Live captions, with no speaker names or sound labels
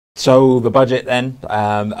So the budget then,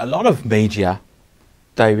 a lot of media,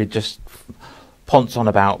 David, just ponce on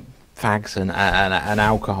about fags and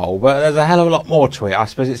alcohol, but there's a hell of a lot more to it. I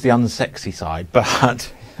suppose it's the unsexy side,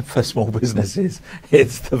 but for small businesses,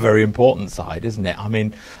 it's the very important side, isn't it? I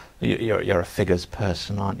mean, you're a figures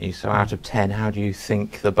person, aren't you? So out of 10, how do you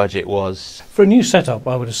think the budget was? For a new setup,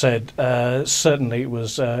 I would have said certainly it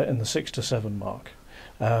was in the 6 to 7 mark.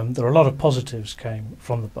 There are a lot of positives came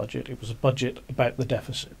from the budget. It was a budget about the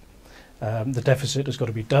deficit. The deficit has got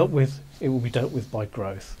to be dealt with. It will be dealt with by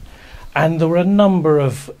growth. And there were a number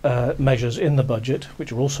of measures in the budget,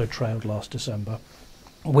 which were also trailed last December,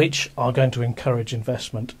 which are going to encourage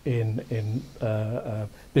investment in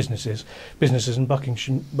businesses in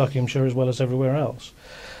Buckinghamshire as well as everywhere else.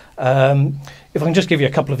 If I can just give you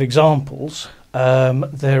a couple of examples,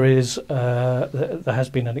 there has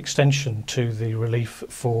been an extension to the relief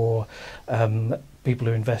for people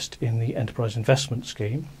who invest in the Enterprise Investment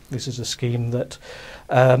Scheme. This is a scheme that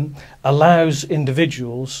allows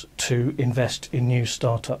individuals to invest in new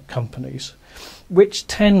start-up companies, which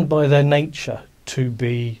tend by their nature to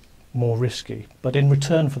be more risky. But in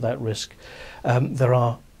return for that risk, there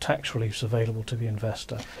are tax reliefs available to the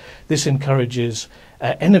investor. This encourages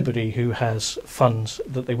anybody who has funds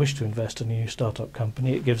that they wish to invest in a new startup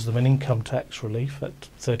company. It gives them an income tax relief at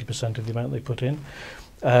 30% of the amount they put in.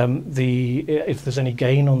 If there's any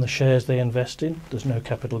gain on the shares they invest in, there's no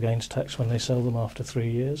capital gains tax when they sell them after 3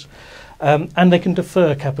 years. And they can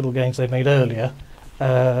defer capital gains they made earlier,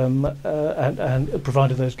 and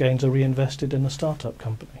provided those gains are reinvested in a startup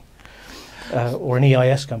company. Or an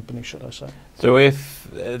EIS company, should I say. So if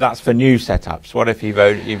that's for new setups, what if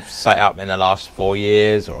you've set up in the last 4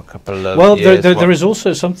 years or a couple of years? Well, there is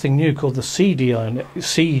also something new called the Seed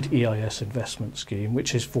EIS investment scheme,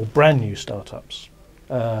 which is for brand new startups.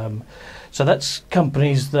 So that's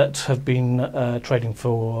companies that have been trading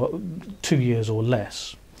for 2 years or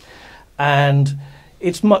less. And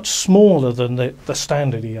it's much smaller than the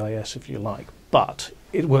standard EIS, if you like, but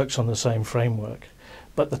it works on the same framework.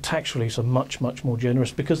 But the tax reliefs are much more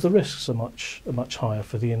generous because the risks are much higher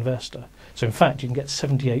for the investor. So in fact, you can get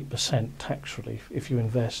 78% tax relief if you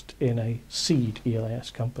invest in a seed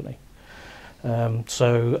EIS company.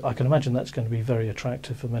 So I can imagine that's going to be very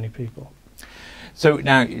attractive for many people. So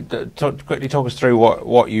now, quickly talk us through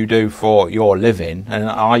what you do for your living, and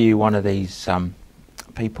are you one of these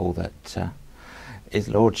people that His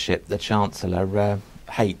Lordship, the Chancellor,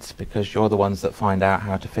 hates because you're the ones that find out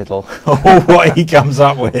how to fiddle or what he comes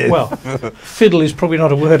up with? Well, fiddle is probably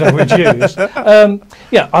not a word I would use.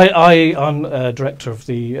 Yeah, I'm director of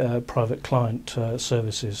the private client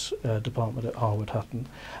services department at Harwood Hutton,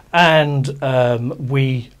 and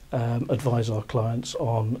we advise our clients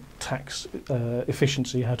on tax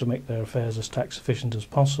efficiency, how to make their affairs as tax efficient as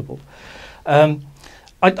possible.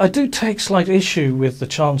 I do take slight issue with the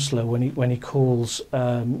Chancellor when he calls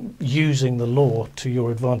using the law to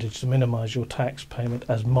your advantage to minimise your tax payment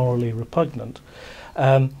as morally repugnant.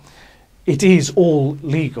 It is all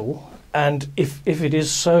legal, and if it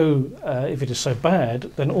is so bad,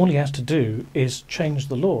 then all he has to do is change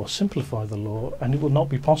the law, simplify the law, and it will not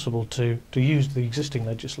be possible to use the existing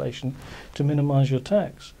legislation to minimise your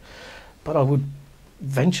tax. But I would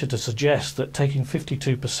venture to suggest that taking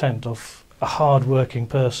 52% off a hard-working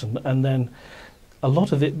person, and then a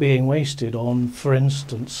lot of it being wasted on, for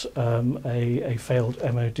instance, a failed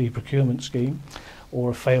MOD procurement scheme or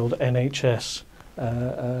a failed NHS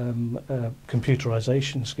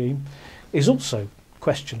computerisation scheme, is also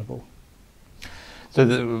questionable. So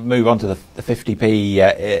move on to the 50p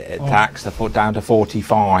tax, down to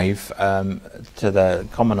 45 to the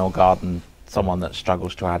common or garden. Someone that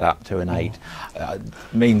struggles to add up to an 8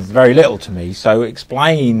 means very little to me. So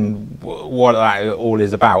explain what that all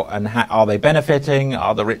is about, and are they benefiting?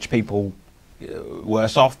 Are the rich people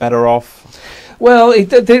worse off, better off? Well, seems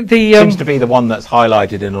to be the one that's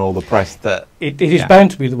highlighted in all the press. That it is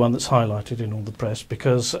bound to be the one that's highlighted in all the press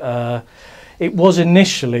because it was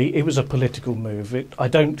a political move. I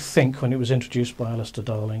don't think when it was introduced by Alistair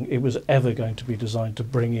Darling it was ever going to be designed to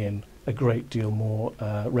bring in a great deal more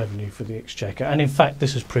revenue for the Exchequer, and in fact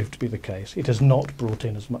this has proved to be the case. It has not brought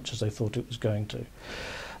in as much as they thought it was going to.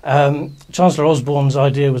 Chancellor Osborne's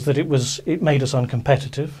idea was that it made us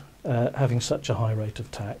uncompetitive, having such a high rate of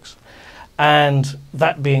tax, and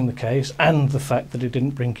that being the case, and the fact that it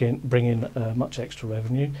didn't bring in much extra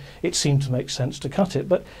revenue, it seemed to make sense to cut it.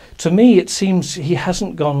 But to me it seems he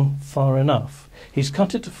hasn't gone far enough. He's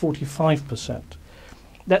cut it to 45%.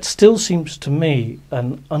 That still seems to me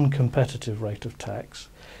an uncompetitive rate of tax.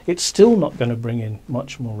 It's still not going to bring in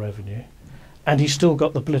much more revenue, and he's still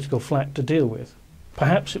got the political flack to deal with.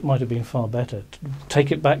 perhaps it might have been far better to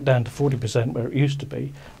take it back down to 40% where it used to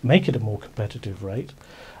be, make it a more competitive rate,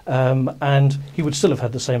 and he would still have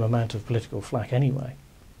had the same amount of political flack anyway.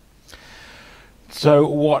 So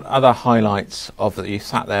what other highlights of that? You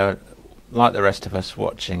sat there like the rest of us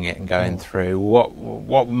watching it and going through,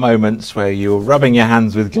 what moments where you were rubbing your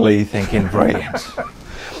hands with glee thinking, brilliant?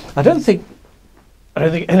 I don't think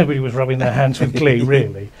anybody was rubbing their hands with glee,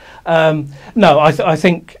 really. No, I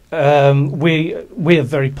think we are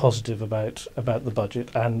very positive about the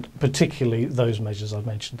budget, and particularly those measures I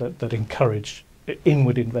mentioned that encourage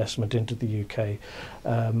inward investment into the UK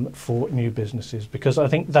for new businesses, because I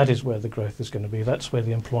think that is where the growth is going to be. That's where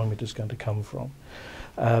the employment is going to come from.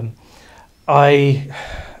 I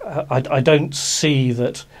don't see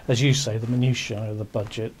that, as you say, the minutiae of the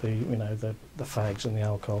budget, the fags and the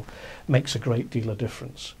alcohol, makes a great deal of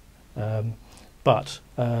difference. But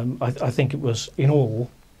I think it was in all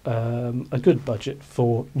a good budget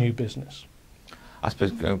for new business. I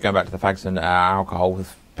suppose going back to the fags and alcohol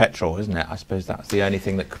with petrol, isn't it? I suppose that's the only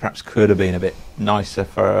thing that perhaps could have been a bit nicer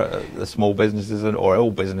for the small businesses or all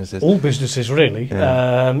businesses. All businesses, really.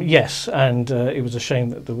 Yeah. Yes, and it was a shame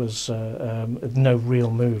that there was no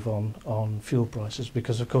real move on fuel prices,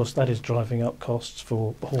 because, of course, that is driving up costs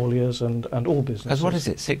for hauliers and all businesses. Because what is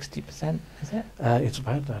it, 60%, is it? It's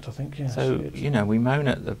about that, I think, yes. So, we moan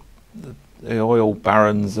at the oil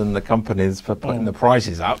barons and the companies for putting the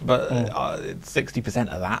prices up, but it's 60%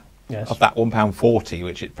 of that. Yes. Of that £1.40,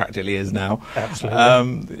 which it practically is now,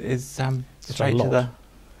 absolutely, is straight to the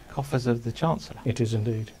coffers of the Chancellor. It is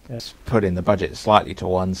indeed. Yes. Putting the budget slightly to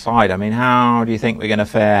one side, I mean, how do you think we're going to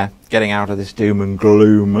fare getting out of this doom and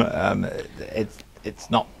gloom? It's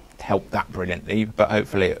not helped that brilliantly, but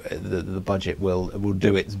hopefully the budget will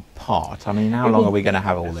do its part. I mean, how long are we going to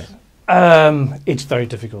have all this? It's very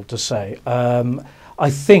difficult to say. I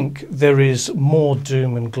think there is more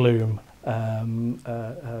doom and gloom,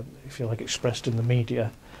 if you like, expressed in the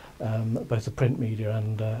media, both the print media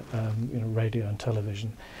and radio and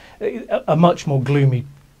television. A much more gloomy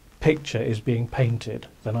picture is being painted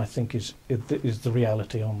than I think is the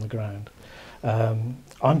reality on the ground.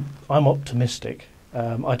 I'm optimistic.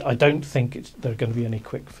 I don't think there are going to be any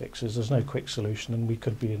quick fixes. There's no quick solution, and we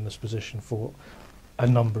could be in this position for a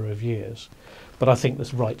number of years. But I think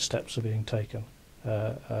the right steps are being taken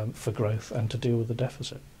for growth and to deal with the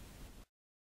deficit.